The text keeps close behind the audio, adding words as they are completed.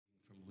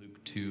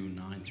22,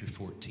 9 through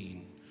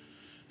 14.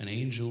 An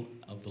angel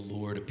of the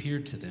Lord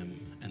appeared to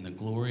them, and the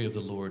glory of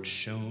the Lord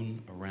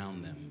shone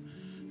around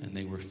them, and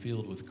they were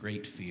filled with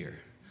great fear.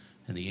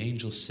 And the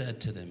angel said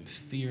to them,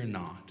 "Fear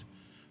not,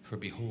 for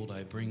behold,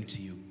 I bring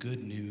to you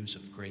good news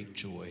of great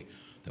joy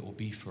that will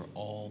be for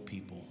all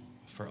people.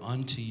 For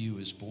unto you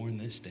is born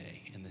this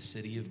day in the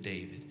city of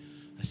David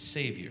a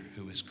Savior,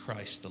 who is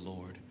Christ the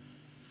Lord.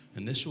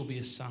 And this will be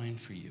a sign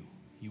for you.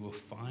 You will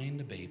find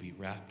a baby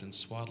wrapped in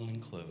swaddling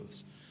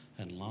clothes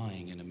and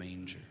lying in a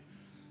manger."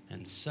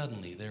 And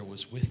suddenly there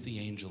was with the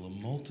angel a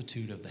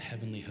multitude of the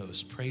heavenly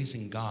hosts,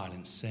 praising God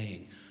and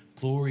saying,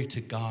 "Glory to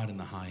God in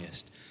the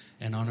highest,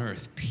 and on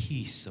earth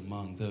peace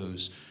among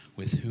those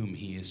with whom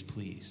he is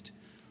pleased."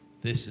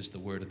 This is the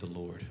word of the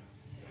Lord.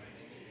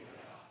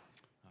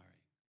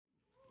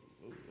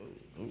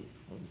 All right.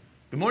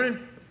 Good morning.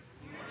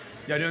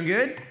 Y'all doing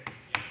good?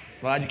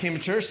 Glad you came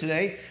to church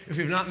today. If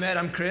you've not met,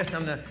 I'm Chris.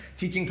 I'm the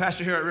teaching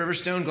pastor here at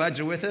Riverstone. Glad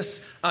you're with us.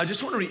 I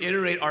just want to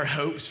reiterate our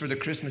hopes for the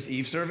Christmas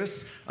Eve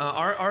service.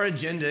 Our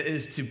agenda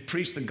is to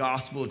preach the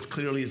gospel as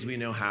clearly as we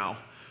know how.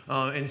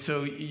 And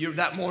so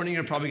that morning,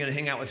 you're probably going to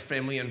hang out with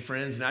family and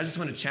friends. And I just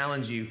want to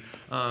challenge you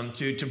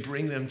to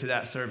bring them to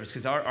that service,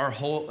 because our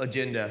whole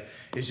agenda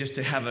is just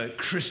to have a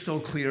crystal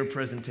clear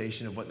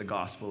presentation of what the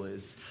gospel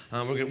is.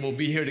 We'll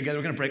be here together.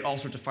 We're going to break all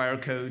sorts of fire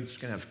codes.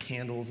 We're going to have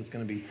candles. It's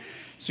going to be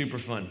super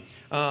fun.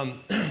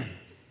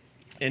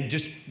 And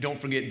just don't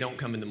forget, don't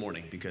come in the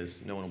morning,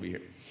 because no one will be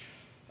here.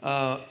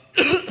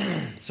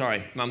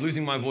 Sorry, I'm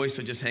losing my voice,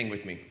 so just hang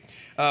with me.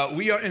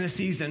 We are in a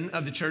season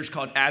of the church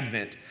called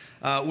Advent,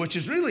 which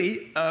is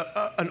really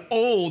an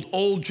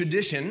old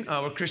tradition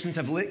where Christians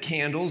have lit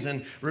candles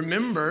and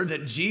remember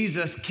that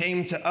Jesus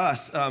came to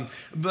us.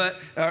 But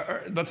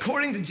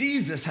according to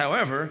Jesus,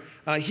 however,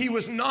 he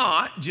was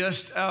not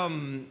just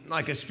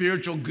like a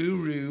spiritual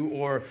guru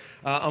or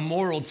a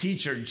moral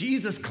teacher.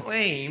 Jesus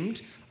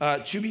claimed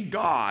to be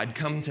God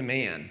come to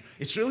man.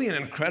 It's really an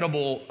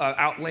incredible,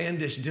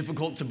 outlandish,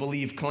 difficult to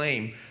believe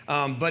claim,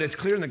 but it's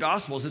clear in the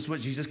Gospels. This is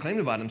what Jesus claimed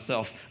about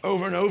himself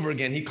over and over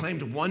again. He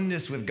claimed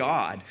oneness with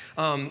God.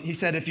 He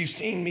said, "If you've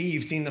seen me,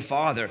 you've seen the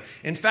Father."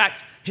 In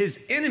fact, his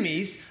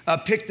enemies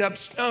picked up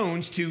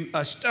stones to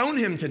stone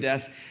him to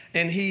death,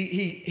 and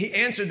he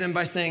answered them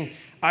by saying,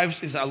 I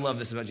love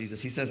this about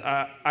Jesus. He says,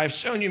 "I've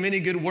shown you many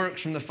good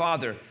works from the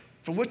Father.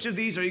 For which of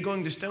these are you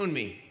going to stone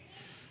me?"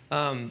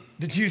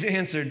 The Jews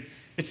answered,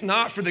 "It's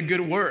not for the good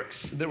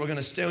works that we're going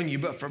to stone you,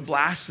 but for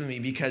blasphemy,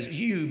 because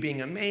you,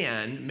 being a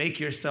man, make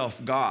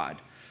yourself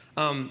God."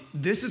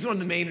 This is one of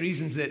the main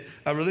reasons that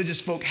religious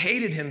folk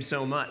hated him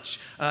so much,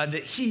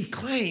 that he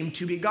claimed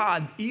to be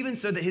God, even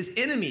so that his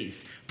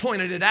enemies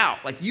pointed it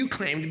out. Like, you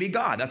claim to be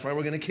God. That's why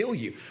we're going to kill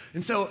you.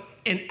 And so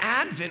in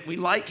Advent, we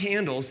light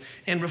candles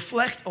and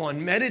reflect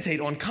on,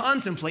 meditate on,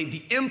 contemplate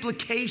the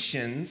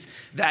implications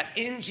that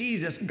in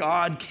Jesus,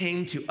 God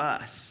came to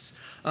us.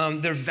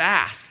 They're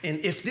vast. And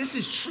if this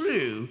is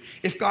true,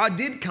 if God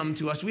did come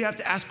to us, we have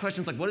to ask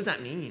questions like, what does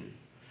that mean?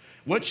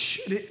 What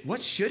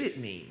should it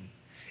mean?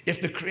 If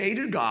the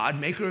creator God,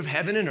 maker of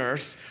heaven and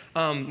earth,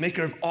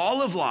 maker of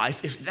all of life,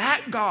 if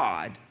that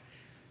God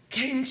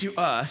came to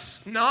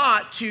us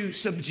not to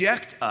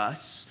subject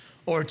us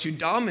or to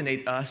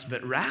dominate us,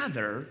 but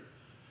rather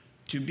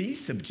to be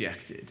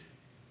subjected,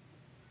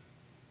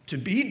 to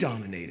be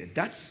dominated.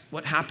 That's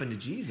what happened to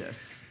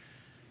Jesus.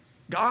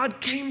 God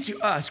came to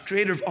us,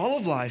 creator of all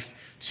of life,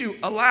 to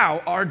allow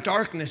our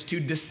darkness to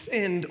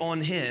descend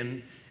on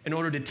him in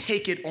order to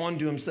take it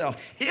onto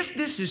himself. If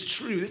this is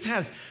true, this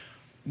has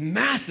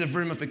massive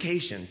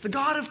ramifications. The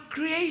God of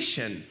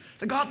creation,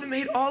 the God that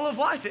made all of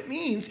life, it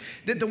means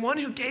that the one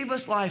who gave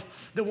us life,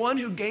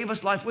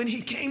 when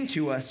he came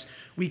to us,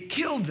 we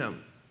killed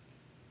them.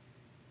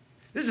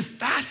 This is a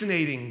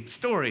fascinating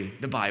story,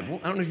 the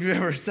Bible. I don't know if you've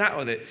ever sat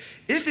with it.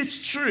 If it's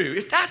true,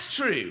 if that's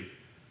true,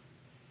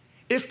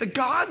 if the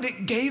God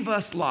that gave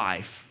us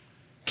life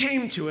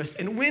came to us,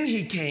 and when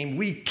he came,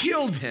 we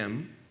killed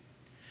him,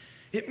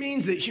 it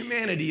means that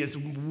humanity is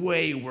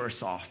way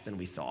worse off than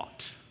we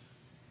thought,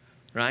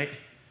 right?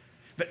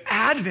 But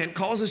Advent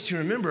calls us to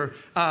remember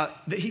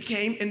that he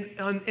came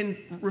and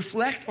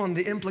reflect on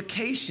the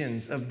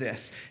implications of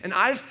this. And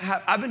I've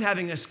been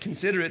having us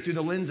consider it through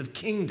the lens of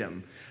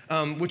kingdom,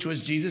 which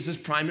was Jesus'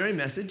 primary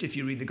message. If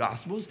you read the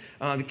Gospels,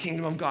 the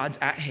kingdom of God's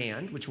at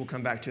hand, which we'll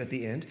come back to at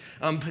the end.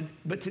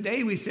 But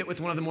today we sit with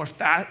one of the more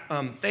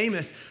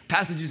famous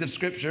passages of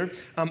Scripture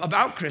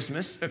about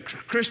Christmas.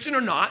 Christian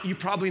or not, you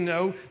probably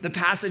know the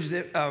passage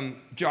that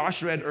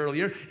Josh read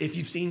earlier. If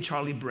you've seen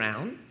Charlie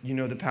Brown, you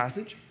know the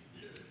passage.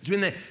 It's when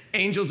the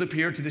angels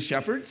appear to the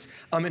shepherds,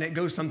 and it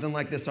goes something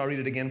like this. I'll read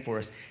it again for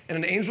us. "And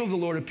an angel of the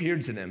Lord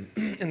appeared to them,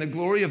 and the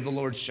glory of the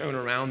Lord shone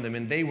around them,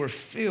 and they were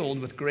filled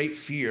with great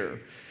fear.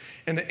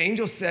 And the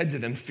angel said to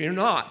them, 'Fear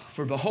not,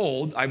 for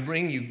behold, I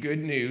bring you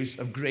good news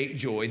of great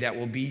joy that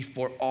will be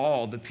for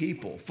all the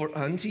people. For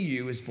unto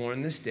you is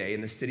born this day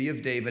in the city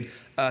of David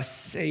a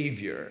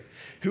Savior,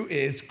 who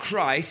is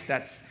Christ,'"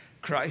 that's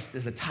Christ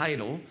as a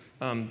title,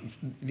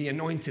 the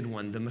anointed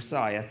one, the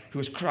Messiah, "who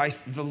is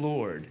Christ the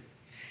Lord.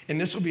 and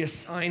this will be a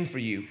sign for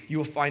you. You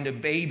will find a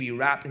baby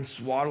wrapped in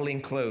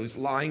swaddling clothes,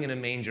 lying in a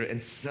manger,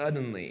 and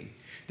suddenly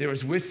there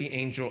was with the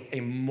angel a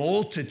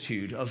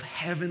multitude of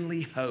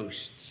heavenly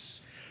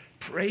hosts,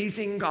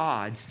 praising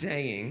God,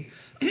 saying,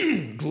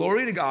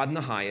 Glory to God in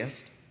the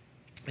highest,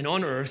 and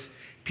on earth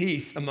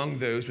peace among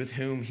those with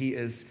whom he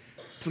is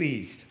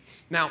pleased.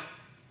 Now,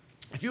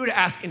 if you were to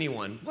ask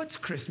anyone, what's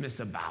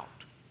Christmas about?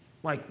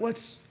 What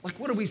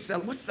do we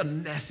sell? What's the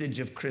message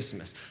of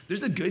Christmas?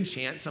 There's a good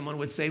chance someone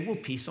would say, well,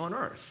 peace on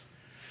earth.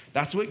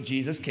 That's what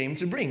Jesus came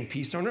to bring,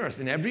 peace on earth.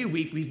 And every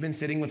week we've been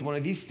sitting with one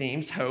of these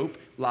themes, hope,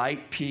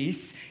 light,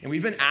 peace. And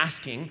we've been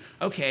asking,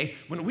 okay,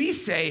 when we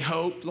say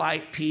hope,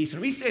 light, peace,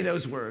 when we say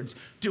those words,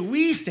 do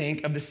we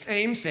think of the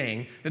same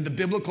thing that the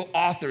biblical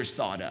authors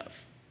thought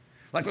of?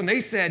 Like when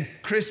they said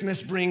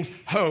Christmas brings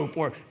hope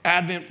or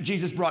Advent,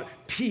 Jesus brought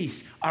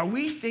peace, are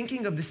we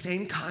thinking of the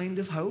same kind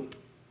of hope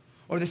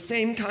or the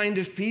same kind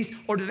of peace?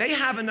 Or do they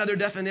have another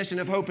definition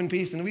of hope and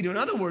peace than we do? In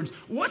other words,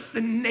 what's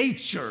the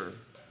nature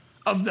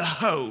of the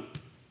hope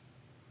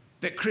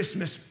that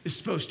Christmas is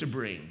supposed to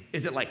bring?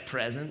 Is it like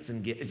presents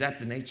and is that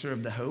the nature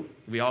of the hope?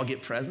 We all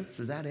get presents,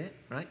 is that it,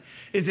 right?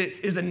 Is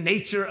the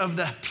nature of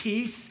the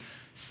peace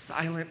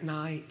silent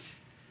night,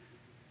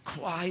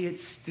 quiet,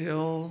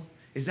 still?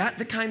 Is that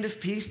the kind of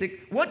peace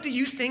what do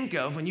you think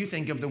of when you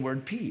think of the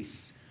word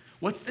peace?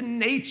 What's the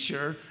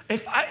nature?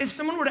 If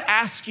someone were to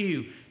ask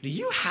you, do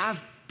you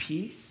have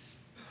peace?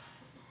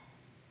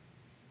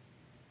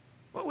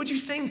 What would you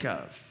think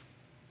of?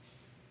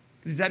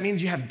 Does that mean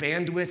you have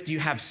bandwidth? Do you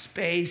have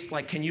space?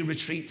 Like, can you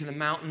retreat to the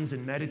mountains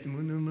and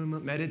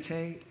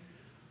meditate?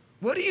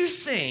 What do you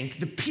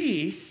think the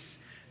peace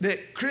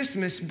that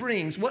Christmas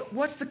brings,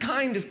 what's the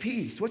kind of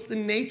peace? What's the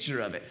nature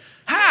of it?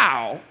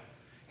 How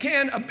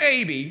can a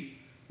baby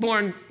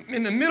born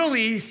in the Middle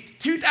East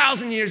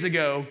 2,000 years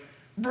ago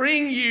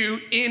bring you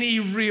any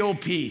real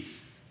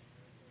peace?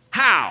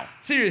 How?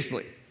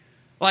 Seriously.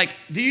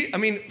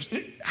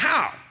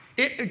 How?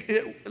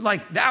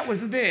 Like that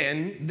was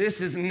then, this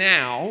is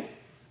now.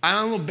 I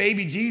don't know,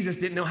 baby Jesus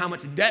didn't know how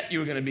much debt you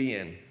were going to be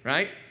in,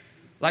 right?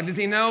 Like, does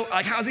he know?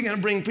 Like, how's he going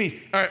to bring peace?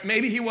 Or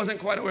maybe he wasn't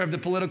quite aware of the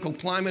political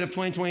climate of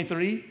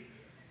 2023,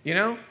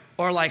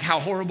 Or like how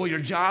horrible your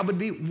job would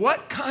be.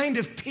 What kind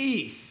of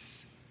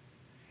peace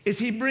is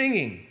he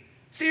bringing?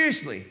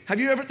 Seriously, have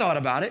you ever thought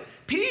about it?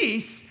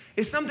 Peace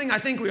is something I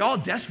think we all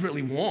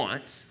desperately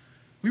want.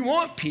 We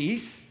want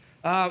peace.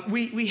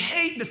 We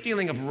hate the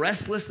feeling of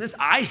restlessness.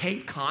 I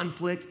hate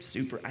conflict.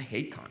 I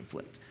hate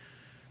conflict.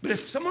 But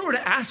if someone were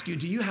to ask you,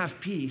 do you have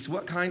peace?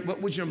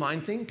 What would your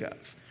mind think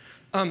of?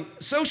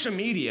 Social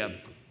media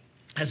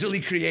has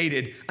really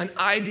created an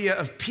idea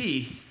of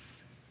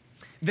peace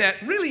that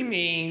really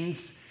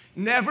means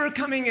never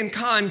coming in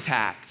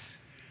contact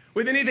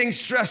with anything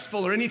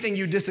stressful or anything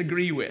you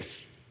disagree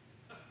with.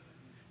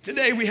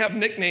 Today we have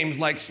nicknames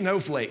like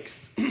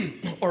snowflakes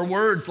or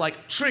words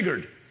like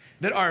triggered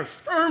that are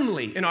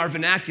firmly in our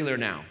vernacular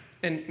now.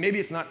 And maybe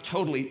it's not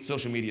totally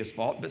social media's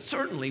fault, but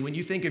certainly when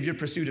you think of your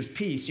pursuit of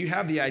peace, you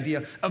have the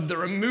idea of the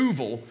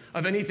removal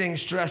of anything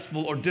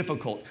stressful or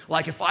difficult.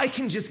 Like if I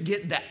can just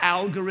get the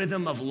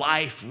algorithm of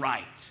life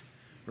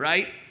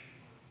right?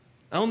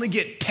 I only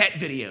get pet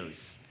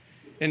videos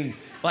and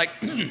like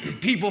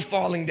people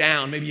falling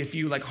down, maybe a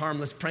few like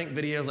harmless prank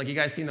videos. Like you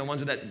guys seen the ones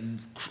with that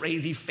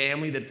crazy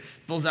family that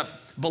fills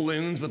up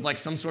balloons with like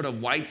some sort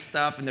of white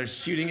stuff and they're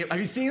shooting it. Have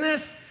you seen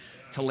this?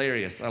 It's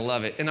hilarious. I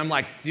love it. And I'm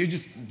like, you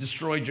just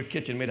destroyed your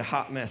kitchen, made a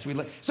hot mess.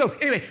 So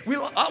anyway,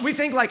 we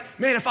think like,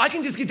 man, if I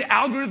can just get the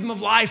algorithm of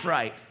life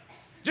right,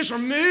 just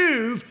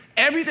remove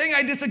everything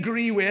I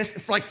disagree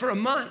with, for a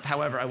month,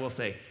 however, I will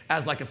say,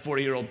 as like a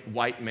 40-year-old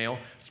white male,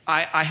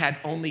 I had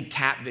only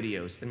cat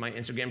videos in my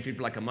Instagram feed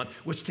for like a month,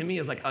 which to me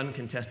is like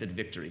uncontested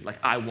victory. Like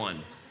I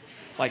won.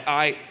 Like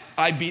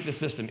I beat the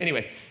system.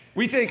 Anyway,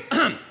 we think,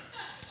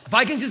 if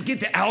I can just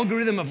get the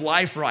algorithm of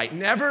life right,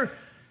 never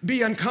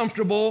be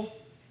uncomfortable,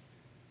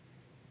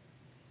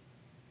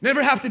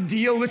 never have to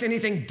deal with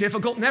anything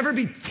difficult, never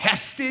be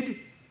tested.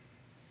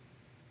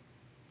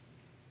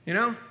 If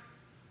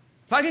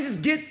I can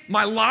just get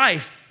my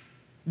life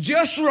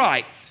just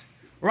right,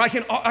 or I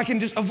can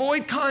just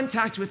avoid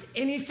contact with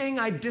anything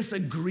I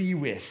disagree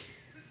with.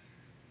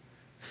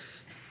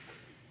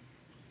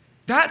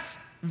 That's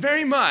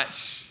very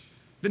much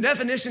the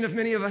definition of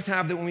many of us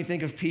have that when we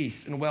think of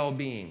peace and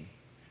well-being,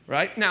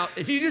 right? Now,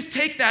 if you just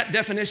take that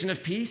definition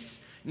of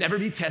peace, never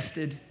be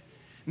tested,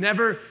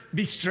 never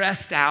be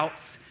stressed out,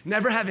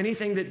 never have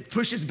anything that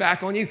pushes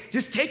back on you.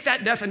 Just take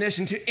that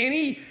definition to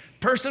any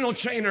personal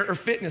trainer or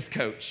fitness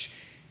coach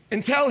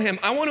and tell him,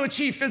 I want to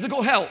achieve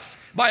physical health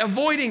by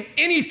avoiding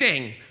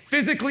anything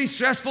physically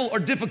stressful or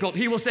difficult.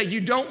 He will say,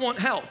 you don't want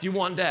health, you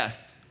want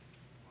death.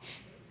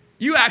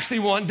 You actually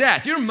want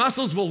death. Your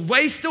muscles will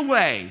waste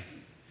away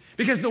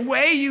because the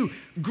way you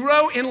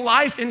grow in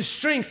life and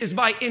strength is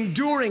by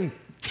enduring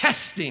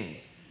testing,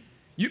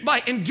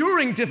 by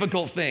enduring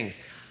difficult things.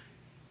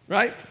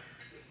 Right?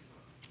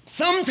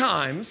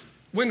 Sometimes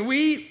when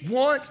we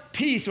want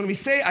peace, when we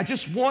say, I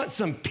just want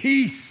some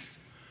peace,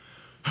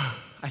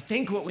 I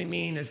think what we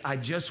mean is I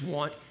just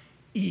want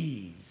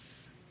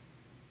ease.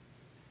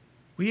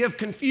 We have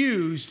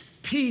confused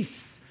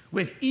peace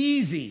with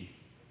easy.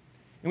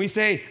 And we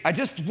say, I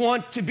just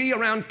want to be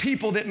around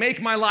people that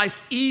make my life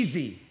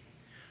easy.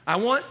 I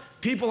want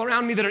people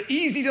around me that are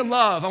easy to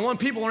love. I want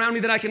people around me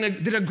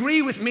that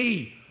agree with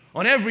me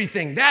on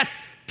everything.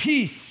 That's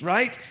peace,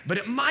 right? But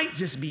it might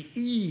just be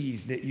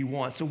ease that you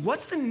want. So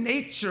what's the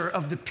nature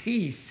of the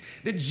peace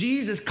that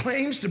Jesus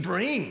claims to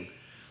bring?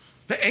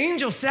 The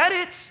angel said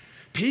it,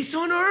 peace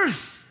on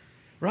earth,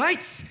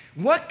 right?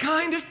 What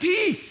kind of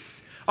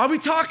peace are we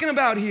talking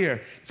about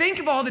here? Think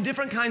of all the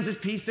different kinds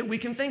of peace that we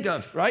can think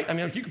of, right? I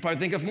mean, you could probably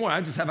think of more. I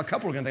just have a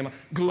couple we're going to think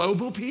about.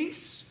 Global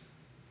peace?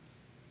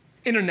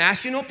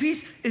 International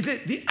peace? Is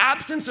it the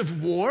absence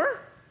of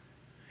war?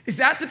 Is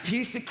that the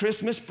peace that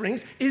Christmas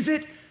brings? Is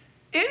it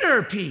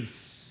inner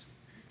peace?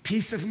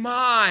 Peace of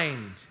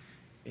mind?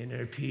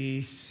 Inner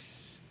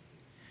peace?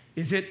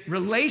 Is it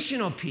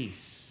relational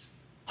peace?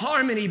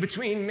 Harmony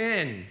between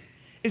men?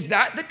 Is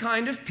that the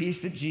kind of peace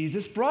that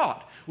Jesus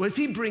brought? Was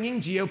he bringing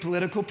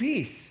geopolitical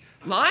peace?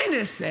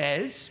 Linus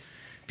says,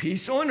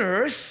 peace on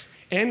earth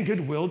and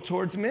goodwill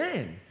towards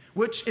men,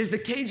 which is the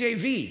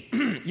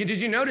KJV. Did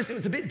you notice it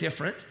was a bit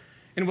different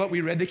in what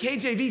we read? The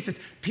KJV says,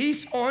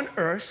 peace on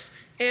earth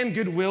and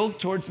goodwill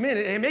towards men.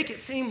 And make it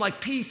seem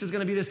like peace is going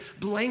to be this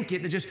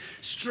blanket that just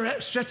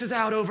stretches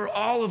out over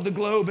all of the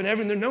globe and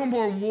everything. There are no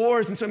more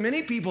wars. And so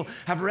many people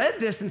have read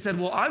this and said,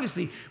 well,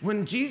 obviously,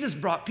 when Jesus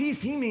brought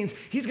peace, he means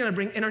he's going to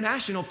bring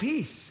international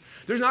peace.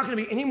 There's not going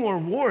to be any more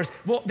wars.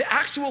 Well, the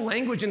actual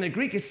language in the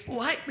Greek is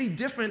slightly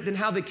different than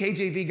how the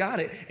KJV got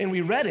it. And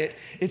we read it.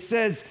 It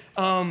says,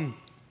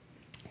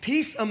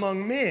 peace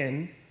among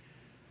men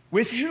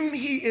with whom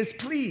he is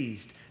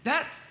pleased.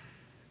 That's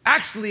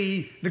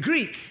actually the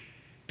Greek.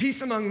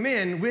 Peace among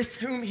men with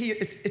whom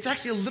it's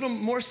actually a little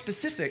more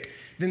specific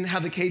than how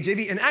the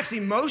KJV, and actually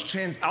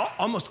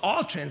almost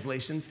all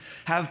translations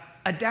have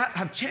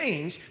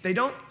changed. They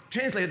don't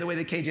translate it the way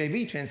the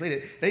KJV translate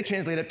it. They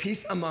translate it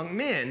peace among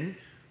men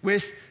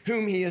with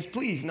whom he is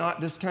pleased, not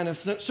this kind of,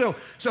 so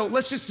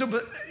let's just,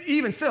 but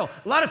even still,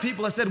 a lot of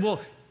people have said, well,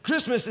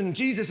 Christmas and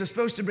Jesus is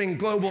supposed to bring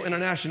global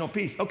international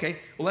peace. Okay,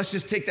 well, let's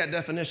just take that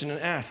definition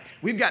and ask.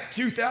 We've got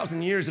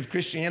 2,000 years of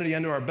Christianity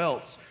under our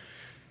belts.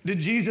 Did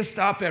Jesus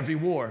stop every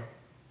war?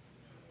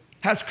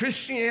 Has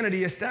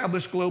Christianity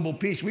established global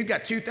peace? We've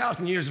got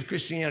 2,000 years of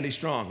Christianity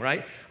strong,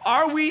 right?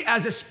 Are we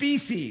as a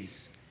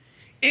species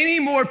any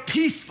more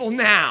peaceful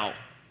now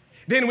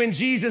than when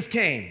Jesus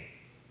came?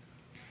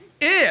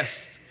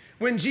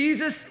 When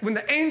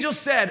the angel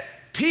said,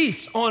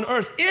 peace on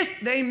earth,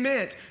 if they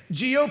meant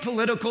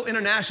geopolitical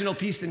international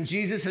peace, then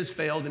Jesus has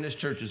failed and his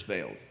church has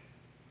failed.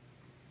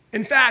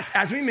 In fact,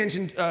 as we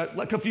mentioned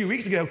like a few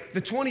weeks ago,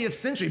 the 20th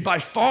century, by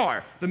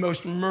far the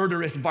most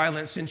murderous,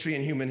 violent century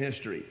in human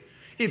history.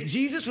 If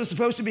Jesus was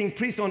supposed to bring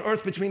peace on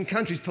earth between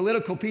countries,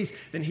 political peace,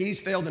 then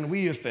he's failed and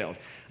we have failed,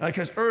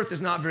 because earth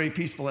is not very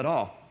peaceful at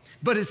all.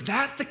 But is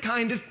that the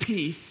kind of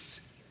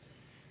peace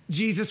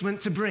Jesus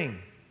went to bring?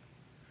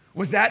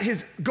 Was that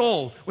his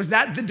goal? Was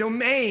that the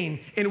domain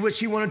in which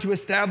he wanted to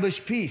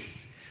establish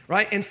peace,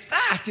 right? In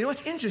fact, you know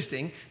what's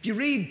interesting? If you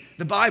read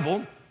the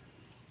Bible,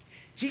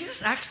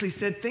 Jesus actually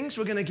said things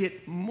were going to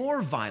get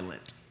more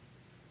violent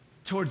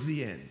towards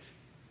the end.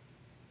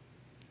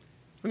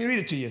 Let me read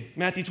it to you.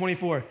 Matthew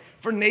 24.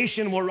 For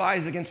nation will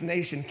rise against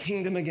nation,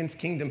 kingdom against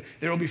kingdom.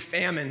 There will be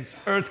famines,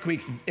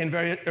 earthquakes in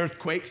various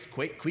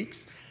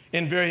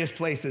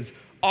places.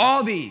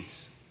 All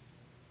these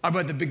are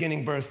but the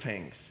beginning birth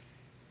pangs.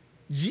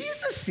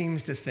 Jesus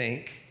seems to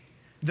think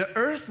the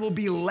earth will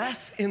be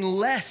less and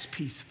less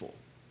peaceful,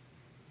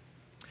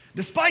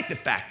 despite the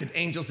fact that the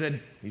angel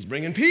said he's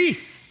bringing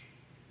peace.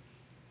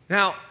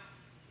 Now,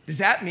 does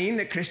that mean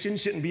that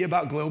Christians shouldn't be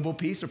about global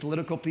peace or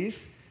political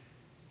peace?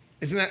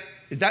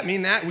 Does that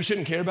mean that we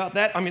shouldn't care about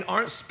that? I mean,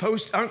 aren't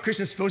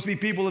Christians supposed to be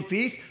people of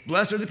peace?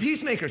 Blessed are the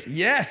peacemakers.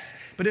 Yes,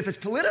 but if it's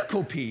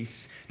political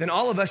peace, then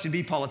all of us should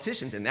be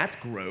politicians, and that's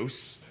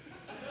gross,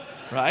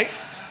 right?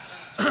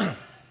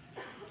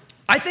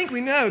 I think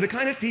we know the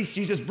kind of peace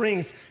Jesus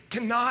brings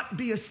cannot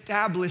be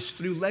established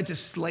through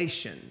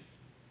legislation.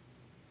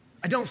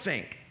 I don't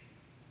think.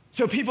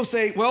 So people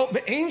say, well,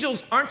 the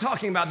angels aren't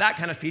talking about that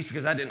kind of peace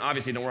because that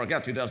obviously didn't work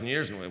out 2,000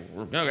 years.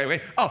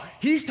 Okay. Oh,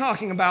 he's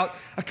talking about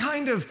a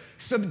kind of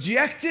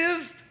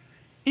subjective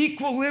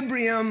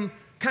equilibrium,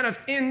 kind of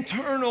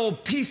internal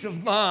peace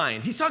of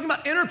mind. He's talking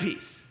about inner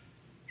peace,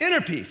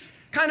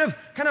 kind of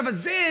a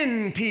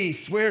Zen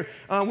peace,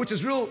 which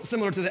is real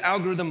similar to the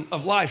algorithm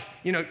of life.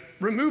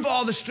 Remove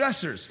all the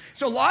stressors.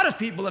 So a lot of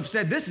people have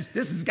said this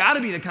has got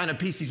to be the kind of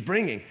peace he's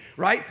bringing,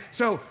 right?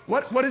 So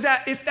what is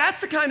that? If that's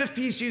the kind of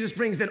peace Jesus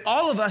brings, then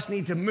all of us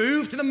need to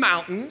move to the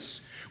mountains.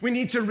 We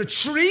need to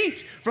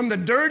retreat from the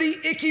dirty,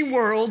 icky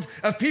world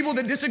of people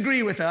that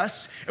disagree with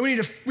us, and we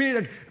need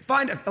to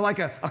find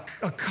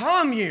a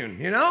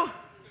commune,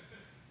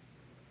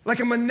 like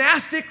a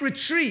monastic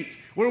retreat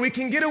where we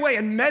can get away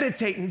and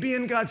meditate and be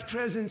in God's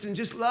presence and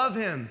just love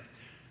him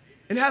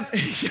and have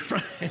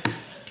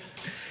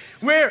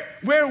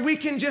where we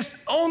can just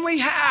only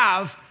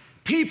have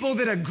people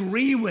that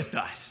agree with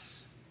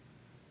us.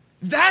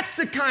 That's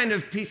the kind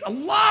of peace. A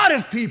lot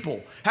of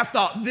people have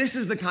thought this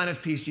is the kind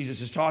of peace Jesus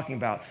is talking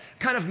about.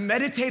 Kind of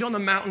meditate on the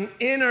mountain,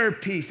 inner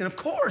peace. And of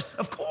course,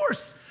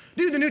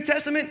 dude, the New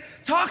Testament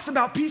talks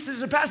about peace that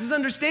surpasses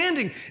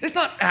understanding. It's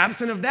not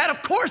absent of that.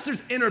 Of course,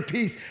 there's inner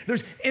peace.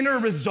 There's inner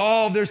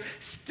resolve. There's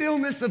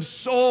stillness of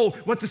soul,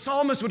 what the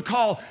psalmist would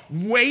call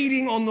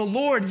waiting on the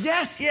Lord.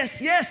 Yes,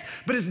 yes, yes.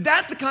 But is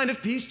that the kind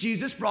of peace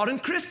Jesus brought in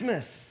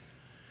Christmas?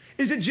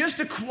 Is it just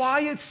a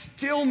quiet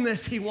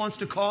stillness he wants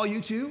to call you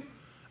to?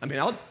 I mean,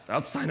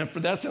 I'll sign up for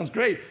that. Sounds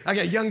great. I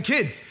got young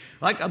kids.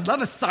 I'd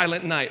love a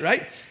silent night,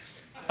 right?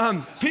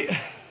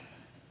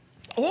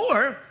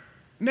 Or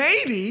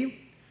maybe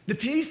the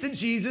peace that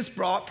Jesus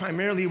brought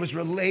primarily was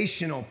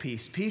relational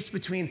peace. Peace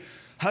between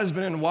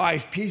husband and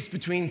wife, peace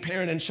between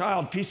parent and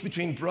child, peace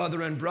between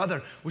brother and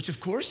brother, which of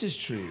course is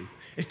true.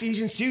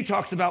 Ephesians 2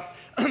 talks about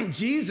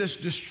Jesus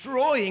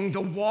destroying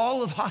the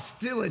wall of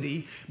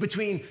hostility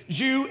between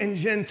Jew and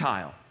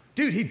Gentile.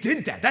 Dude, he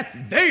did that. That's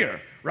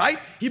there, right?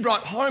 He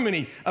brought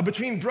harmony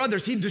between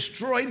brothers. He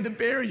destroyed the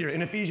barrier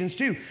in Ephesians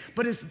 2.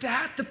 But is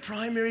that the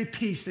primary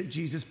peace that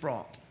Jesus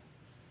brought?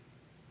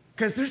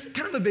 Because there's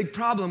kind of a big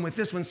problem with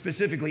this one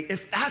specifically.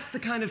 If that's the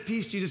kind of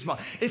peace Jesus brought,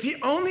 if he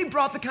only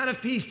brought the kind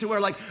of peace to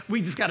where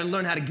we just got to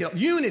learn how to get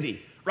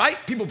unity, right?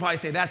 People probably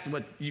say that's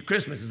what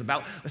Christmas is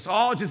about. Let's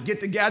all just get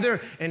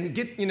together and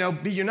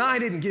be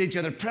united and get each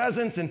other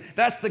presents, and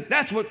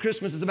that's what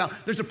Christmas is about.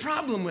 There's a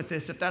problem with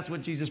this if that's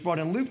what Jesus brought.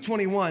 In Luke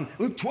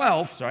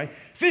 12,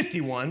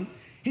 51,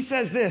 he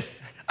says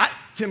this.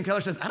 Tim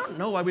Keller says, I don't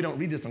know why we don't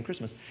read this on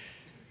Christmas.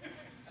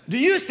 Do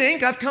you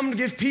think I've come to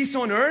give peace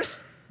on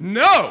earth?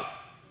 No.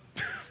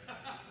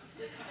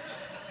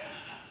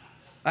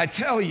 I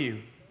tell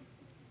you,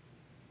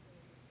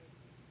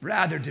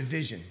 rather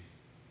division.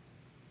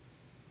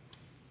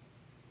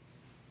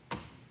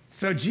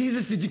 So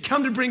Jesus, did you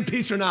come to bring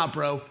peace or not,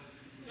 bro?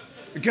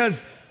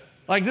 Because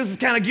this is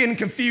kind of getting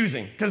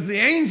confusing. Because the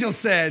angel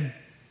said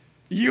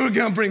you were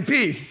going to bring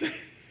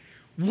peace.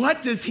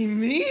 What does he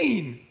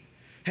mean?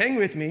 Hang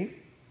with me.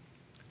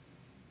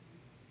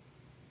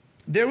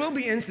 There will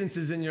be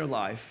instances in your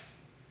life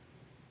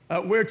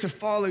where to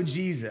follow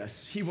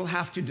Jesus, he will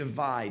have to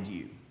divide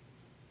you.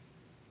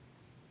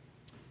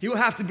 He will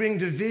have to bring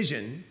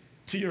division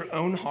to your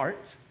own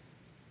heart.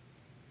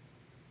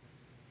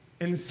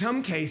 In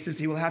some cases,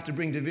 he will have to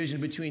bring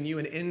division between you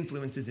and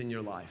influences in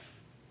your life.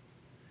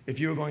 If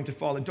you are going to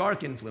follow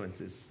dark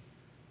influences,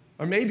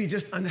 or maybe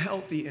just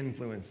unhealthy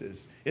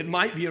influences. It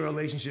might be a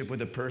relationship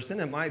with a person.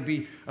 It might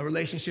be a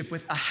relationship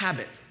with a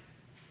habit.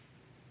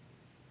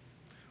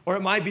 Or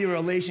it might be a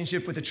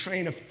relationship with a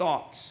train of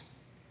thought,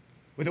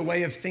 with a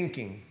way of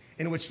thinking,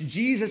 in which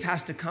Jesus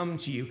has to come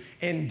to you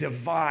and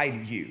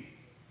divide you.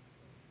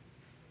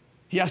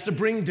 He has to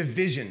bring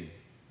division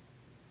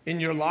in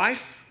your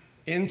life,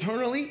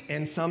 internally,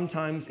 and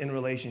sometimes in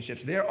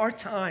relationships. There are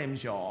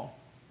times, y'all,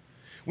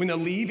 when the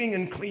leaving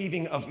and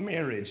cleaving of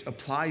marriage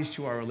applies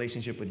to our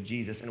relationship with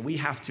Jesus, and we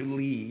have to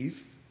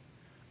leave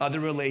other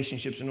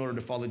relationships in order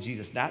to follow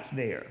Jesus. That's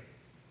there.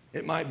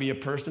 It might be a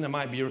person. It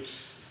might be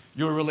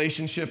your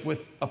relationship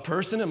with a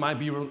person. It might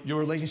be your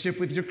relationship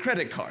with your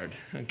credit card,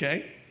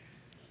 okay?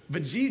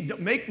 But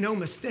make no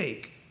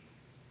mistake,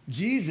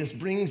 Jesus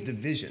brings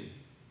division.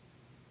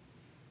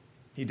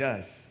 He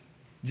does.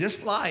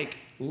 Just like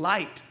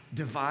light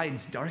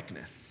divides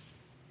darkness.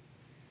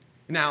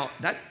 Now,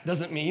 that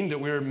doesn't mean that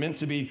we're meant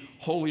to be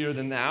holier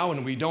than thou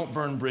and we don't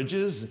burn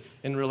bridges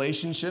in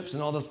relationships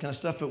and all this kind of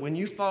stuff. But when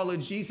you follow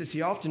Jesus,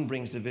 he often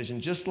brings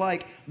division. Just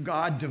like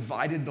God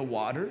divided the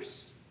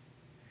waters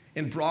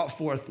and brought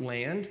forth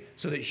land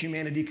so that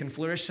humanity can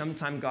flourish,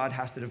 sometimes God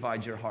has to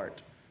divide your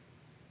heart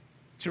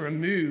to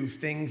remove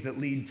things that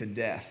lead to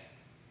death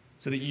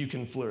so that you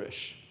can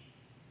flourish.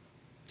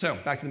 So,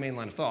 back to the main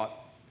line of thought.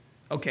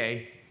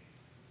 Okay,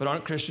 but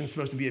aren't Christians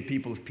supposed to be a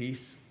people of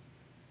peace?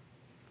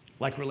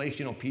 Like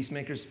relational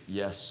peacemakers?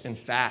 Yes. In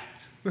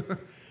fact,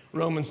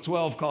 Romans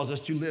 12 calls us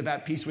to live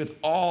at peace with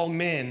all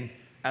men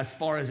as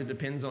far as it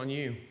depends on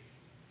you.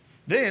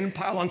 Then,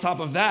 pile on top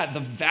of that, the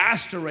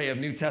vast array of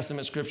New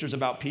Testament scriptures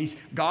about peace.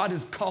 God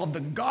is called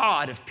the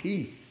God of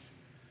peace.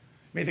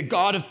 May the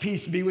God of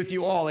peace be with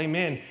you all.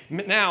 Amen.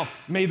 Now,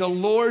 may the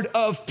Lord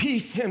of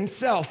peace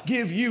himself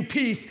give you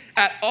peace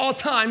at all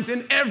times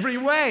in every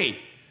way.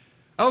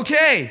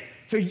 Okay,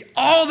 so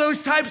all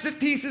those types of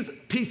peace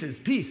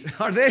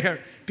are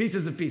there.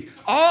 Pieces of peace.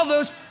 All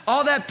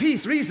that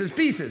peace, Reese's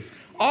pieces,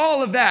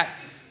 all of that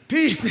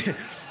peace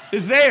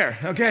is there,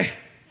 okay?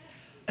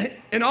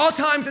 In all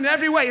times, in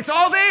every way, it's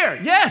all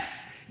there.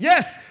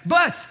 Yes,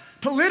 but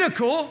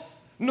political,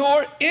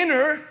 nor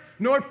inner,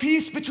 nor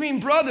peace between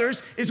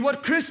brothers is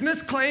what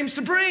Christmas claims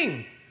to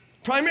bring,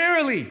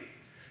 primarily.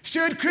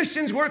 Should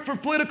Christians work for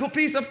political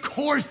peace? Of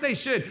course they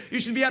should. You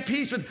should be at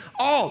peace with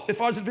all, as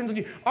far as it depends on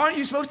you. Aren't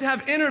you supposed to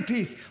have inner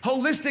peace,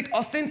 holistic,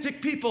 authentic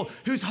people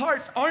whose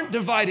hearts aren't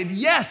divided?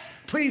 Yes,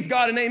 please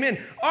God and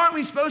amen. Aren't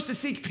we supposed to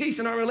seek peace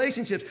in our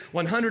relationships?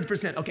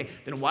 100%. Okay,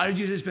 then why did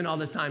you spend all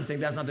this time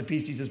saying that's not the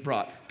peace Jesus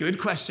brought? Good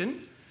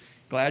question.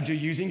 Glad you're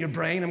using your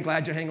brain. I'm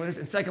glad you're hanging with us.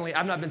 And secondly,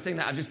 I've not been saying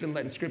that. I've just been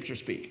letting Scripture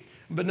speak.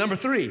 But number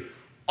 3,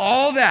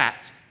 all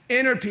that,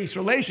 inner peace,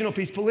 relational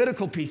peace,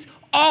 political peace,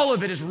 all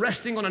of it is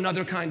resting on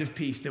another kind of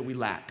peace that we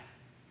lack.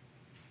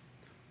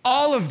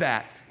 All of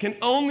that can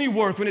only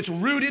work when it's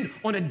rooted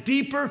on a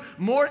deeper,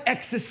 more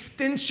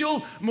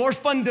existential, more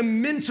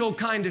fundamental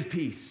kind of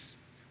peace,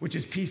 which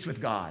is peace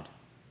with God.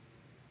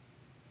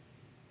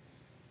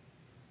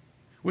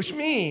 Which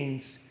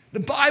means the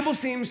Bible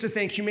seems to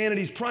think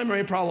humanity's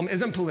primary problem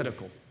isn't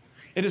political.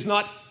 It is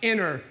not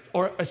inner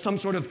or some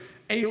sort of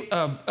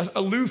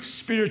aloof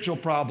spiritual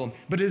problem,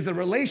 but it is the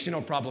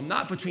relational problem,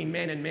 not between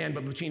man and man,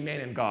 but between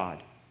man and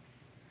God.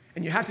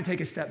 And you have to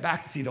take a step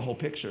back to see the whole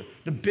picture.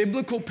 The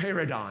biblical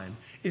paradigm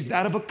is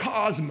that of a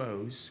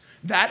cosmos,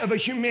 that of a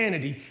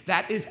humanity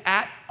that is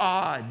at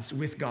odds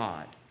with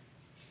God.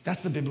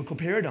 That's the biblical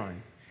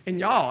paradigm. And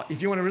y'all,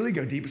 if you want to really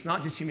go deep, it's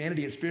not just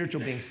humanity, it's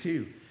spiritual beings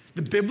too.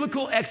 The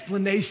biblical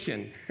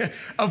explanation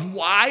of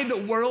why the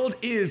world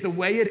is the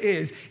way it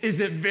is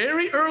that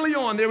very early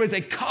on there was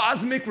a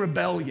cosmic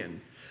rebellion,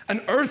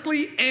 an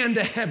earthly and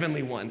a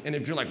heavenly one. And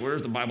if you're like, where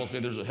does the Bible say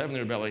there's a heavenly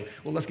rebellion?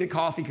 Well, let's get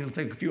coffee because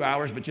it'll take a few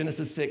hours, but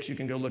Genesis 6, you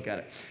can go look at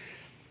it.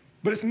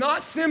 But it's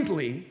not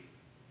simply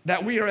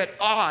that we are at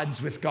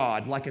odds with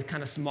God, like a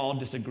kind of small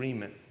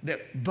disagreement, but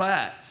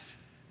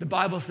the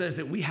Bible says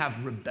that we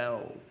have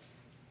rebelled.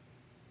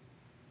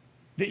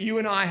 That you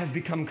and I have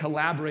become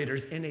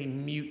collaborators in a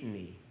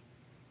mutiny,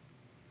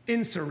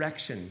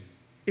 insurrection,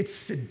 it's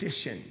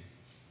sedition.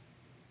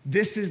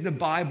 This is the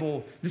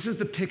Bible, this is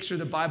the picture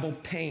the Bible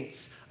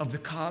paints of the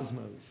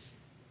cosmos.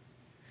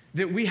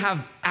 That we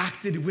have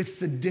acted with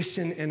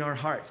sedition in our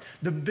hearts.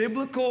 The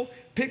biblical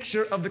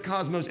picture of the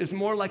cosmos is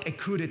more like a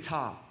coup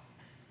d'etat,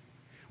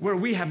 where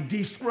we have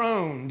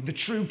dethroned the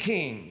true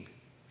king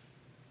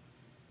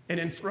and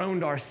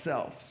enthroned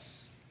ourselves.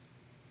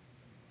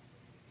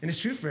 And it's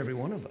true for every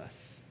one of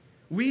us.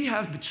 We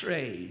have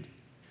betrayed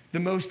the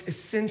most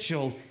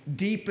essential,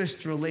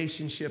 deepest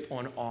relationship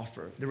on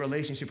offer, the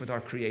relationship with our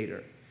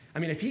Creator. I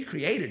mean, if He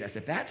created us,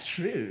 if that's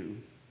true,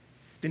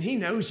 then He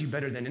knows you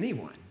better than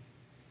anyone.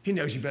 He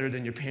knows you better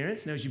than your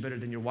parents, knows you better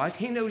than your wife.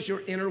 He knows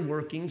your inner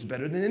workings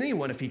better than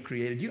anyone if He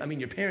created you. I mean,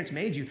 your parents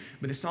made you,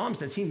 but the Psalm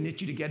says He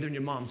knit you together in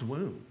your mom's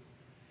womb.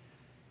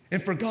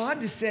 And for God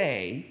to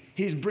say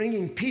He's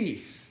bringing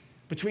peace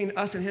between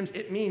us and Him,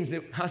 it means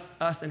that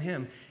us and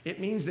Him, it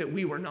means that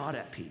we were not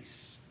at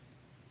peace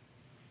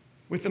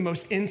with the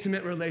most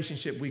intimate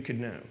relationship we could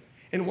know.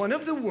 And one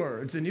of the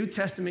words the New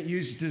Testament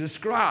uses to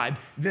describe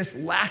this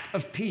lack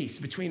of peace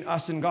between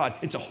us and God,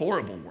 it's a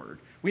horrible word.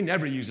 We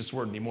never use this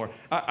word anymore.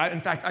 In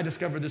fact, I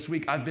discovered this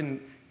week I've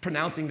been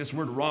pronouncing this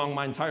word wrong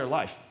my entire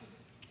life.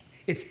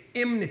 It's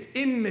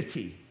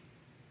enmity.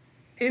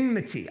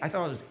 Enmity. I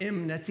thought it was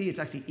enmity. It's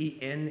actually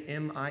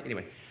E-N-M-I.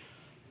 Anyway,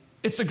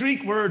 it's the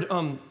Greek word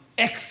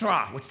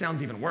ekthra, which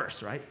sounds even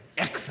worse, right?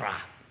 Ekthra.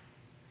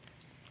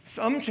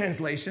 Some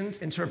translations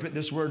interpret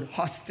this word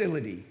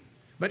hostility,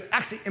 but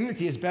actually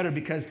enmity is better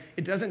because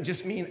it doesn't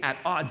just mean at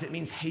odds, it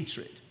means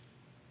hatred.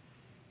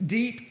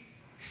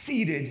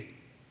 Deep-seated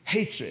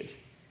hatred.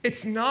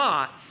 It's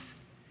not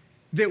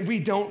that we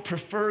don't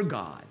prefer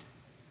God,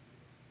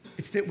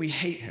 it's that we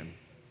hate Him.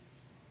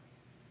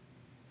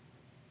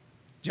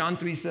 John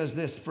 3 says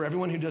this, for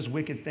everyone who does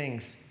wicked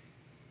things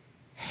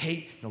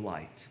hates the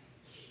light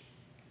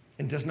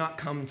and does not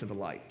come to the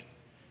light,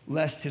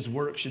 lest his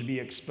work should be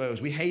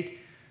exposed. We hate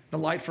the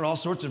light for all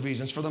sorts of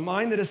reasons. For the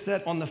mind that is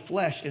set on the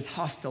flesh is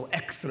hostile,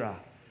 ekthra,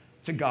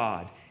 to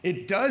God.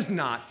 It does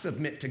not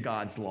submit to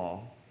God's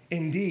law.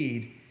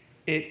 Indeed,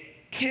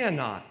 it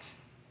cannot.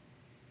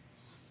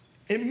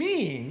 It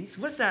means,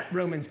 what's that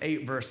Romans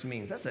 8 verse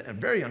means? That's a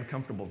very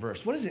uncomfortable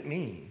verse. What does it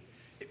mean?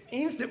 It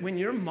means that when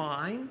your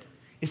mind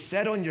is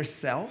set on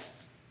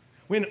yourself,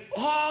 when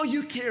all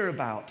you care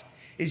about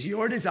is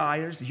your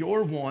desires,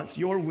 your wants,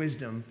 your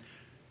wisdom,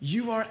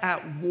 you are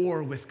at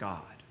war with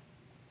God.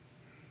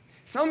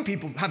 Some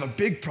people have a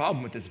big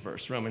problem with this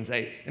verse, Romans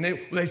 8, and they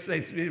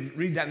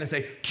read that and they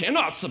say,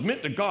 cannot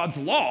submit to God's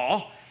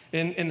law,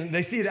 and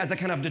they see it as a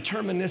kind of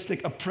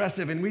deterministic,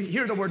 oppressive, and we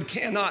hear the word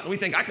cannot, and we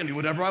think, I can do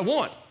whatever I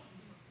want.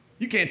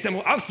 You can't tell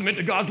me, I'll submit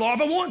to God's law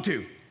if I want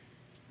to,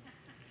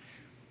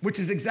 which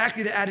is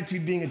exactly the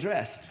attitude being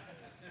addressed.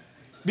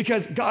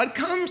 Because God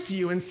comes to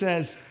you and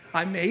says,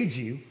 I made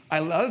you, I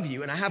love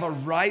you, and I have a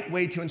right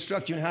way to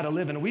instruct you in how to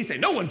live. And we say,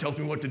 no one tells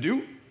me what to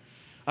do.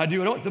 I do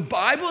what I want. The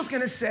Bible is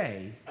going to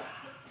say,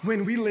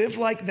 when we live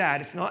like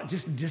that, it's not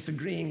just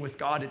disagreeing with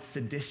God, it's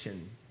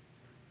sedition.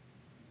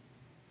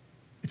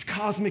 It's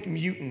cosmic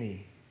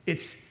mutiny.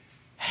 It's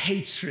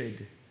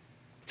hatred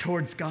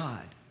towards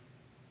God.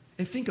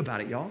 And think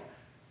about it, y'all.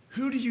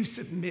 Who do you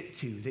submit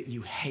to that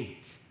you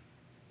hate?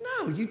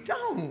 No, you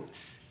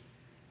don't.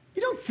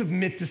 You don't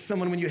submit to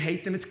someone when you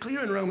hate them. It's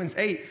clear in Romans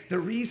 8, the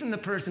reason the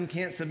person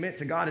can't submit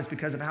to God is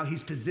because of how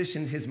he's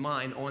positioned his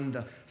mind on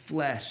the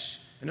flesh.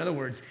 In other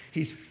words,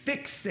 he's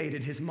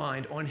fixated his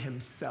mind on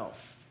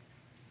himself,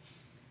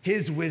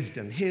 his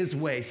wisdom, his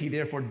ways. He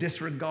therefore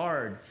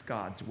disregards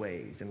God's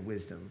ways and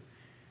wisdom.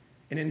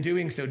 And in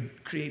doing so,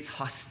 creates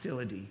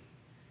hostility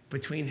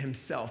between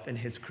himself and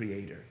his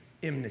creator,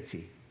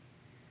 enmity.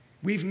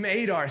 We've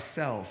made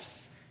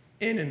ourselves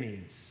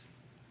enemies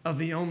of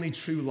the only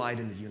true light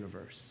in the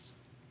universe.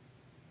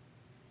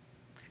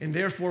 And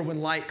therefore,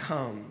 when light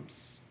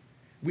comes,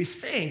 we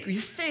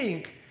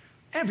think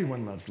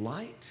everyone loves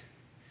light.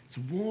 It's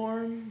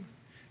warm.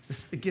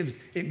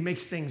 It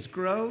makes things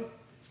grow.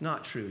 It's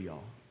not true,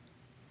 y'all.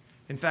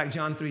 In fact,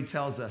 John 3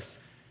 tells us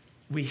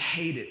we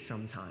hate it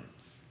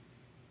sometimes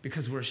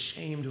because we're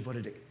ashamed of what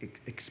it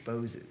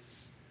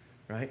exposes,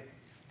 right?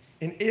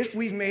 And if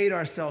we've made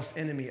ourselves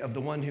enemy of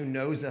the one who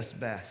knows us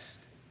best,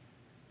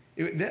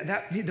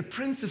 the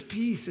Prince of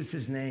Peace is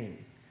his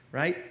name,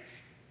 right?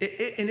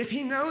 And if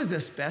he knows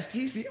us best,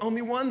 he's the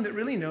only one that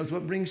really knows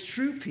what brings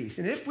true peace.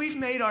 And if we've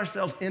made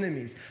ourselves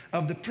enemies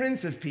of the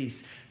Prince of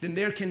Peace, then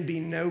there can be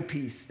no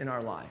peace in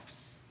our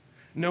lives,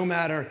 no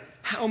matter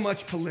how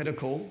much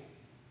political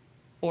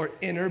or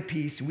inner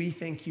peace we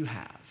think you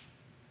have.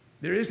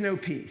 There is no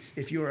peace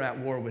if you are at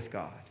war with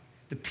God.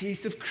 The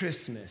peace of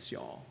Christmas,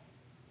 y'all,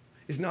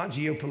 is not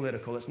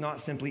geopolitical. It's not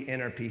simply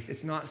inner peace.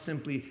 It's not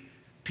simply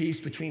peace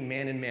between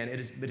man and man. It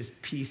is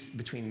peace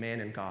between man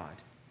and God.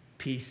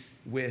 Peace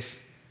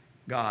with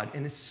God.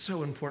 And it's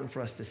so important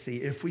for us to see.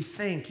 If we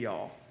think,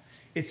 y'all,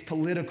 it's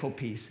political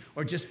peace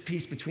or just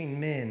peace between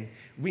men,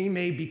 we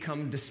may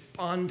become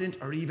despondent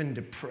or even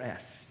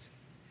depressed.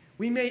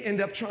 We may end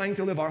up trying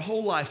to live our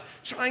whole lives,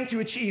 trying to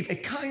achieve a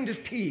kind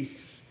of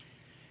peace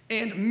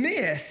and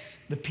miss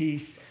the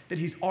peace that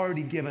he's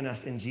already given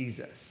us in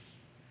Jesus,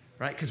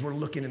 right? Because we're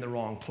looking in the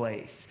wrong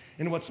place.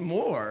 And what's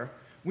more,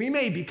 we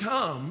may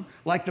become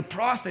like the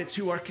prophets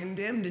who are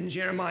condemned in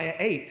Jeremiah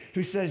 8,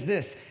 who says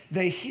this: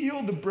 they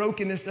heal the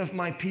brokenness of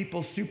my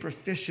people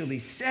superficially,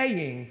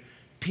 saying,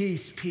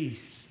 peace,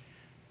 peace,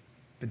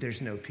 but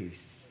there's no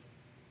peace.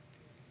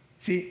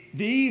 See,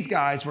 these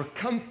guys were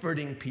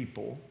comforting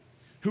people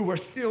who were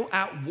still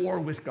at war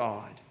with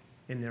God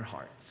in their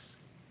hearts,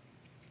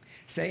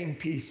 saying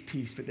peace,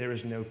 peace, but there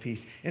is no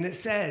peace. And it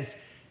says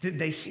that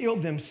they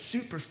healed them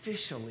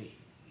superficially.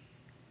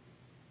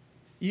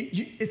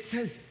 It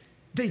says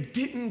they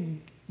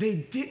didn't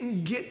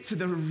get to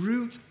the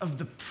root of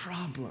the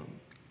problem.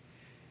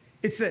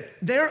 It's that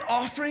they're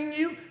offering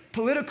you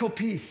political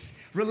peace,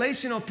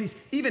 relational peace,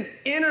 even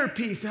inner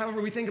peace,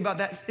 however we think about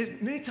that.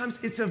 Many times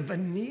it's a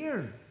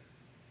veneer.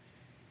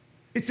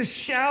 It's a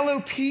shallow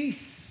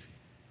peace.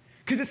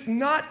 Because it's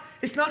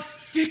not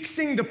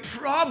fixing the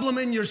problem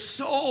in your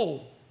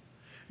soul.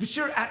 But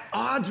you're at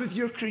odds with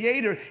your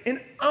Creator.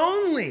 And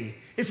only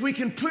if we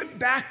can be put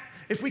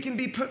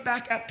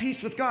back at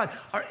peace with God,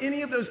 are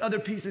any of those other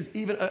pieces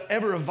even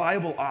ever a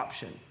viable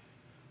option,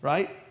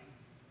 right?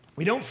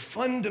 We don't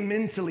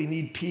fundamentally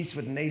need peace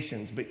with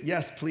nations, but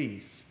yes,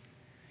 please.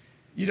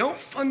 You don't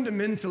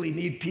fundamentally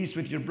need peace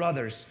with your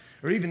brothers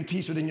or even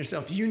peace within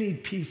yourself. You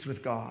need peace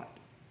with God.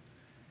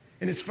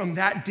 And it's from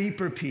that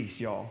deeper peace,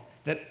 y'all,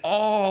 that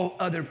all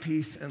other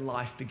peace in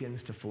life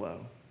begins to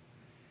flow.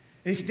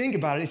 And if you think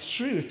about it, it's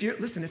true. If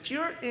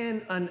you're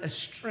in an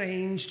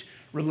estranged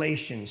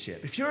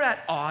relationship, if you're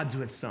at odds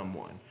with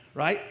someone,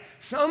 right?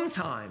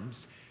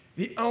 Sometimes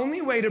the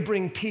only way to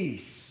bring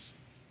peace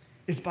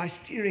is by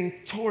steering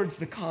towards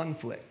the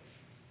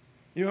conflict.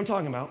 You know what I'm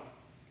talking about?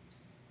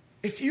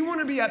 If you want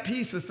to be at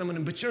peace with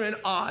someone, but you're in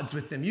odds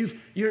with them,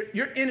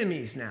 you're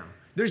enemies now.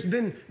 There's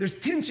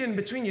tension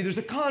between you. There's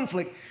a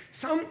conflict.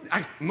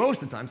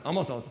 Most of the time,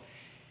 almost all the time,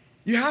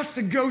 you have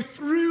to go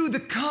through the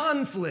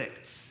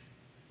conflict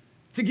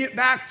to get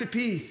back to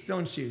peace,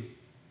 don't you?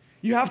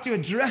 You have to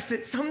address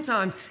it.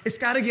 Sometimes it's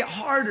got to get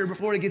harder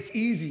before it gets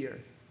easier.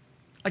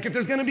 Like if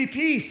there's going to be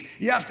peace,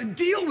 you have to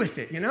deal with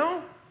it, you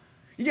know?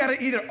 You got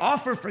to either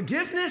offer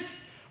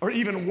forgiveness or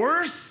even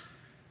worse,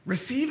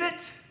 receive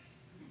it.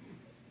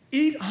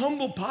 Eat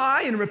humble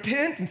pie and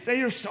repent and say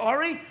you're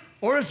sorry.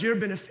 Or if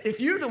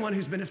you're the one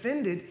who's been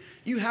offended,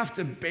 you have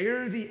to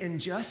bear the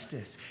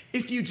injustice.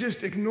 If you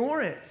just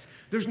ignore it,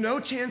 there's no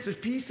chance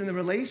of peace in the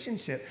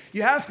relationship.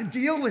 You have to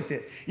deal with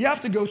it. You have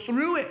to go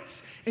through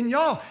it. And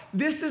y'all,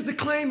 this is the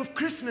claim of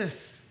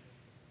Christmas,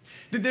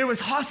 that there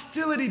was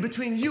hostility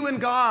between you and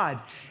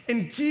God,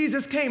 and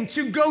Jesus came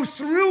to go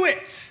through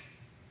it,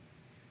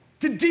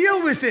 to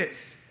deal with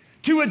it,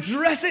 to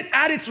address it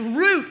at its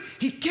root.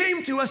 He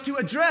came to us to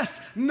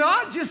address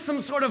not just some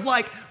sort of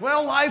like,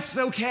 well, life's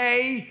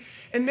okay,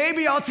 and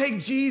maybe I'll take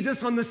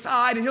Jesus on the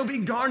side and he'll be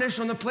garnished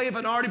on the plate of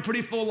an already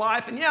pretty full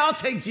life, and yeah, I'll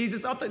take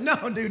Jesus.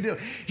 No, dude.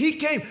 He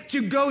came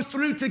to go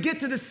through, to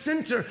get to the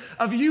center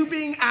of you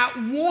being at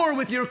war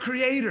with your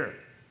Creator,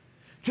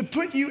 to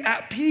put you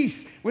at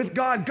peace with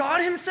God,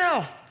 God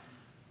himself,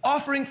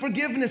 offering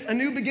forgiveness, a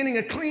new beginning,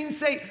 a clean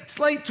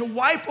slate to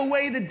wipe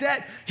away the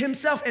debt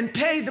himself and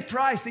pay the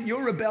price that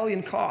your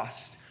rebellion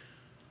cost,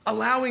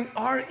 allowing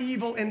our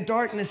evil and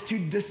darkness to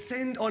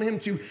descend on him,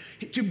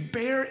 to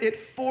bear it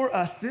for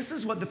us. This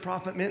is what the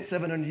prophet meant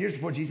 700 years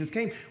before Jesus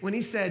came when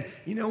he said,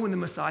 you know, when the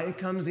Messiah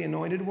comes, the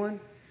anointed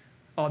one,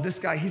 oh, this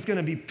guy, he's going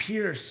to be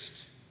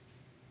pierced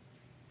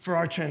for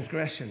our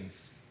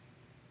transgressions.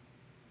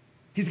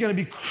 He's going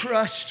to be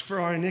crushed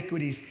for our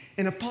iniquities.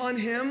 And upon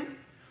him,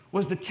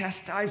 was the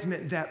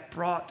chastisement that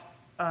brought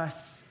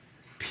us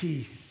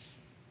peace.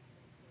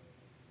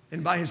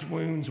 And by his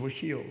wounds we're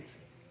healed.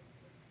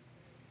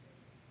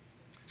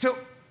 So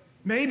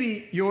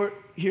maybe you're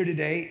here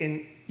today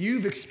and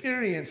you've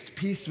experienced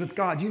peace with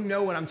God. You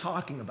know what I'm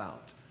talking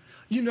about.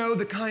 You know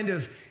the kind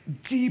of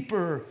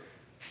deeper,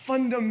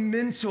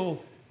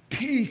 fundamental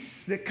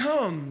peace that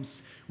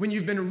comes when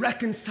you've been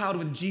reconciled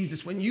with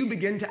Jesus, when you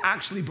begin to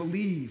actually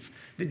believe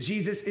that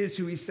Jesus is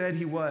who he said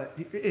he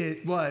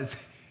was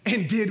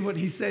and did what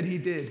he said he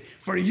did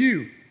for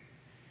you.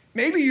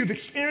 Maybe you've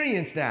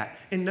experienced that.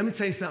 And let me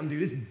tell you something,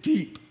 dude, it's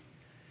deep.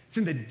 It's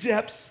in the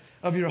depths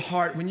of your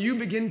heart when you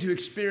begin to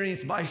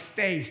experience by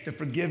faith the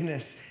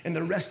forgiveness and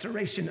the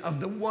restoration of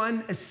the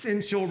one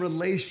essential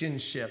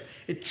relationship.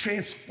 It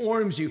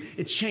transforms you.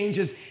 It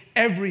changes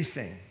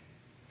everything.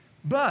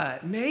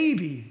 But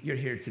maybe you're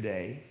here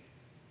today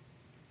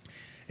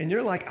and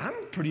you're like, I'm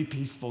a pretty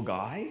peaceful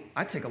guy.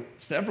 I take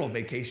several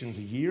vacations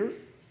a year,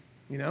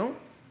 you know?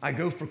 I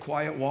go for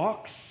quiet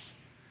walks.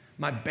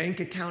 My bank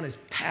account is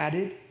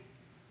padded,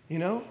 you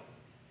know?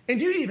 And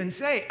you'd even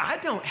say, I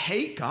don't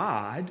hate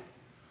God.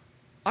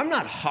 I'm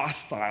not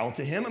hostile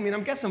to him. I mean, I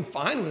guess I'm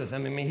fine with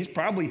him. I mean,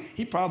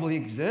 he probably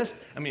exists.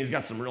 I mean, he's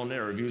got some real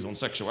narrow views on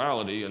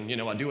sexuality, and, you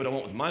know, I do what I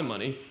want with my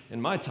money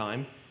and my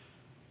time.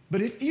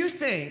 But if you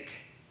think,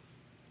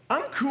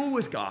 I'm cool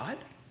with God,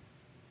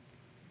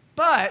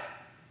 but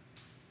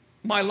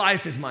my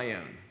life is my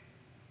own,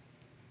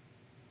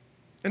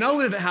 and I'll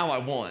live it how I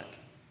want,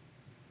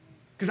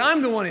 because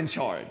I'm the one in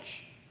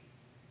charge.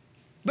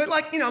 But,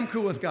 like, you know, I'm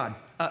cool with God.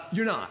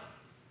 You're not.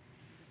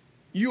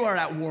 You are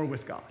at war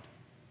with God.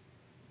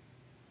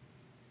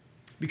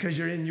 Because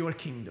you're in your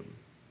kingdom.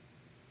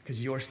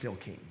 Because you're still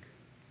king.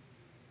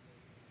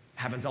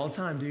 Happens all the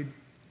time, dude.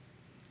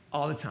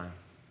 All the time.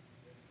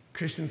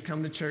 Christians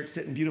come to church,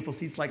 sit in beautiful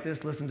seats like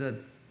this, listen to,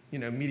 you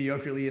know,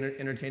 mediocrely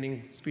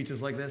entertaining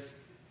speeches like this,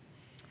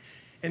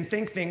 and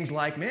think things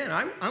like, man,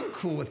 I'm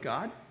cool with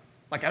God.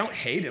 Like, I don't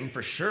hate him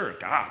for sure.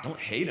 God, don't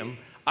hate him.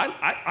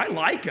 I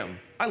like him.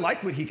 I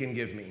like what he can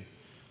give me.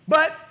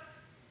 But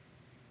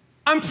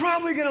I'm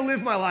probably going to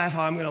live my life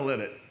how I'm going to live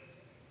it.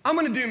 I'm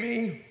going to do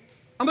me.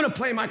 I'm going to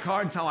play my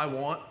cards how I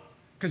want,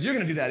 because you're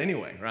going to do that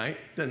anyway, right?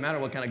 Doesn't matter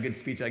what kind of good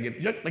speech I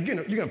give. Like, you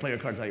know, you're going to play your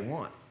cards how you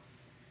want.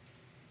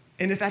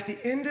 And if at the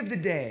end of the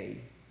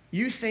day,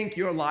 you think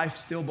your life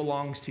still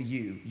belongs to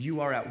you, you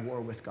are at war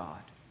with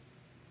God.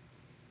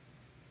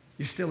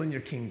 You're still in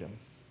your kingdom.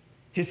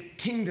 His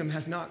kingdom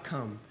has not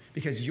come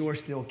because you're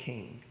still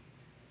king.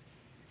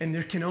 And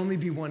there can only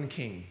be one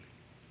king.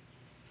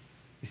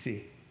 You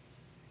see,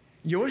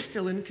 you're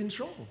still in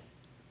control.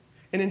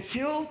 And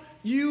until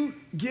you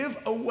give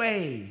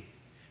away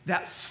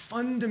that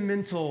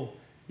fundamental,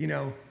 you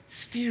know,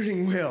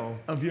 steering wheel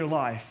of your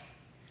life,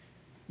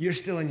 you're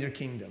still in your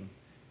kingdom.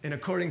 And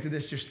according to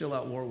this, you're still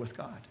at war with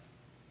God.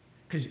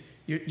 Because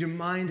your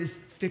mind is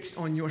fixed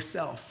on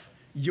yourself,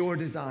 your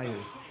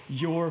desires,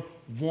 your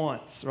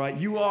wants, right?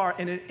 You are,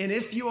 and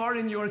if you are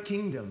in your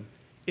kingdom,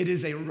 it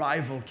is a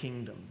rival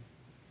kingdom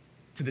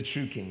to the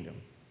true kingdom.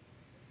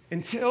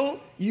 Until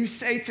you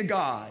say to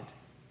God,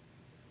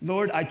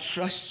 Lord, I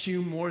trust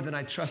you more than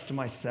I trust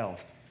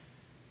myself,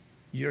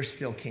 you're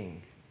still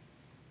king.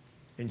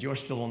 And you're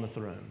still on the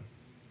throne.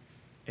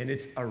 And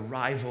it's a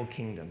rival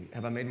kingdom.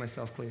 Have I made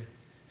myself clear?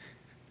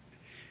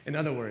 In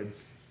other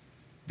words,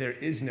 there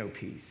is no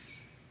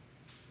peace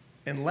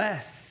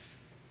unless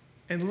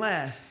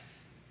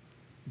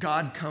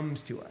God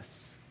comes to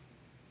us,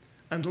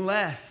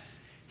 unless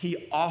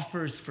he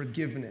offers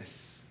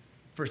forgiveness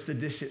for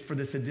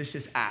the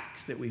seditious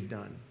acts that we've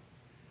done.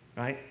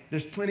 Right?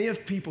 There's plenty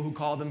of people who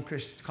call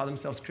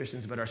themselves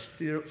Christians, but are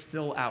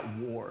still at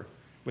war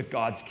with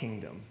God's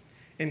kingdom.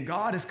 And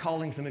God is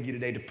calling some of you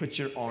today to put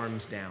your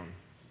arms down.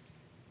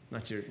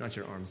 Not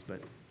your arms,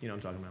 but you know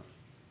what I'm talking about.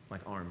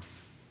 Like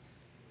arms.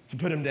 To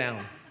put them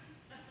down.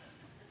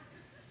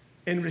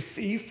 And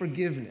receive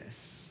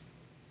forgiveness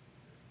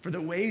for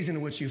the ways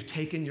in which you've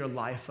taken your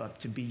life up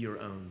to be your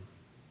own.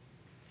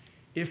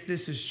 If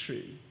this is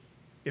true,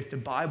 if the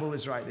Bible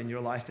is right, then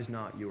your life is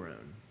not your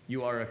own.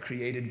 You are a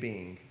created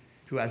being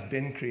who has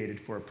been created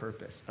for a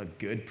purpose, a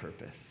good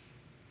purpose,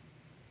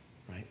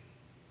 right?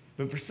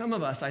 But for some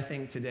of us, I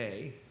think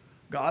today,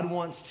 God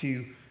wants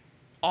to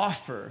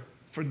offer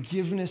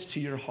forgiveness to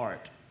your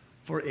heart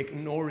for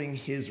ignoring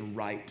his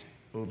right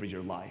over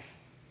your life.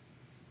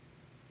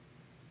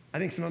 I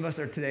think some of us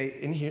are today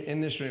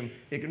in this room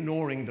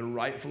ignoring the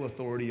rightful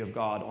authority of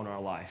God on our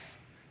life,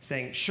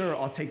 saying, sure,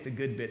 I'll take the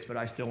good bits, but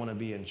I still want to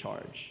be in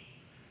charge.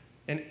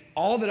 And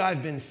all that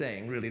I've been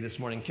saying, really, this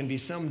morning can be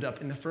summed up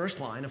in the first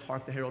line of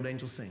Hark the Herald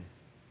Angels Sing.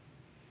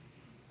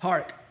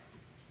 Hark,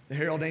 the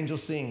herald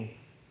angels sing,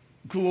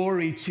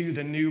 glory to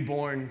the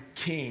newborn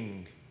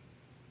King.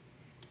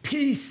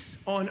 Peace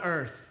on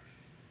earth,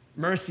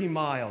 mercy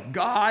mild,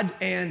 God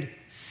and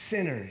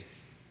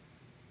sinners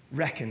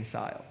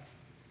reconciled.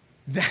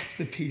 That's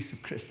the peace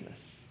of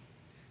Christmas.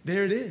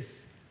 There it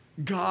is.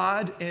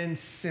 God and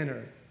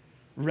sinner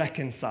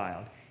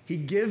reconciled. He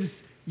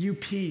gives you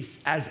peace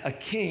as a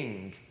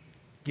king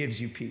gives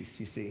you peace,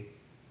 you see.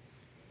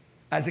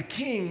 As a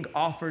king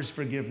offers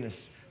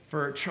forgiveness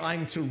for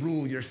trying to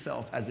rule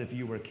yourself as if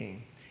you were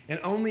king. And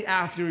only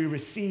after we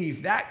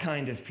receive that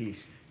kind of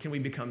peace can we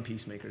become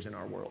peacemakers in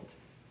our world.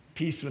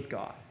 Peace with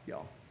God,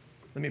 y'all.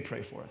 Let me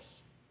pray for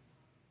us.